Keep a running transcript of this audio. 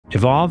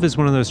Evolve is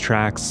one of those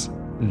tracks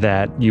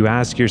that you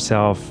ask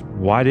yourself,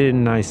 why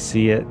didn't I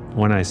see it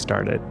when I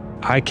started?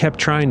 I kept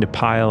trying to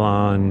pile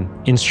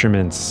on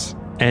instruments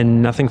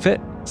and nothing fit.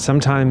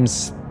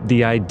 Sometimes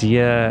the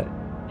idea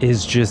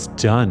is just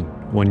done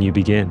when you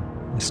begin.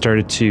 I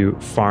started to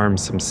farm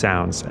some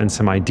sounds and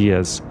some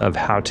ideas of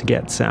how to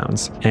get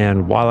sounds.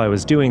 And while I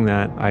was doing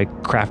that, I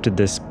crafted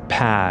this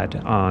pad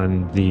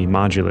on the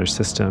modular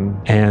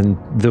system. And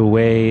the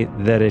way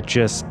that it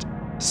just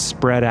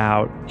spread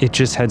out, it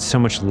just had so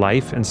much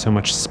life and so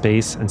much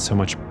space and so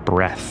much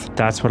breath.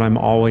 That's what I'm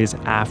always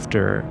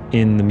after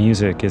in the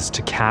music, is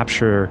to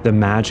capture the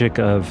magic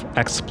of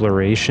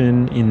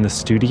exploration in the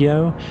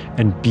studio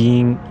and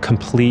being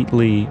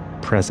completely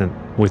present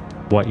with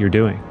what you're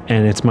doing.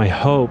 And it's my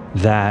hope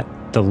that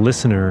the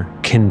listener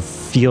can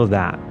feel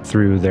that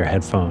through their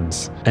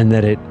headphones, and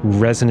that it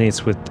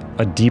resonates with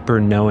a deeper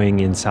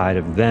knowing inside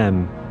of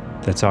them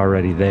that's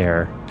already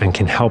there and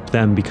can help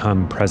them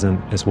become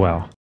present as well.